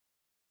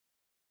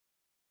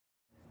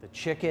The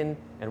chicken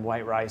and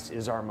white rice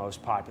is our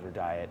most popular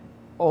diet.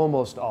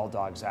 Almost all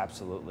dogs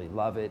absolutely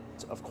love it.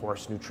 It's, of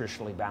course,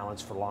 nutritionally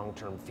balanced for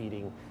long-term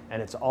feeding,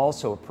 and it's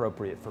also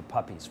appropriate for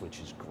puppies,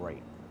 which is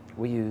great.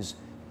 We use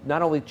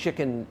not only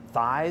chicken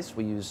thighs,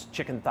 we use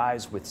chicken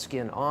thighs with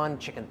skin on,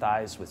 chicken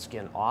thighs with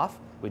skin off.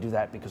 We do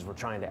that because we're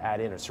trying to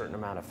add in a certain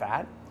amount of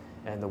fat.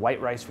 And the white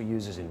rice we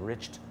use is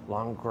enriched,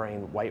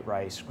 long-grain white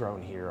rice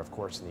grown here, of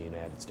course, in the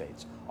United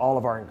States. All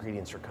of our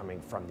ingredients are coming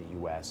from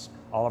the US.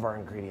 All of our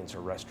ingredients are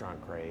restaurant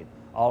grade.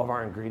 All of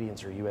our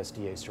ingredients are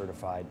USDA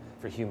certified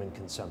for human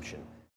consumption.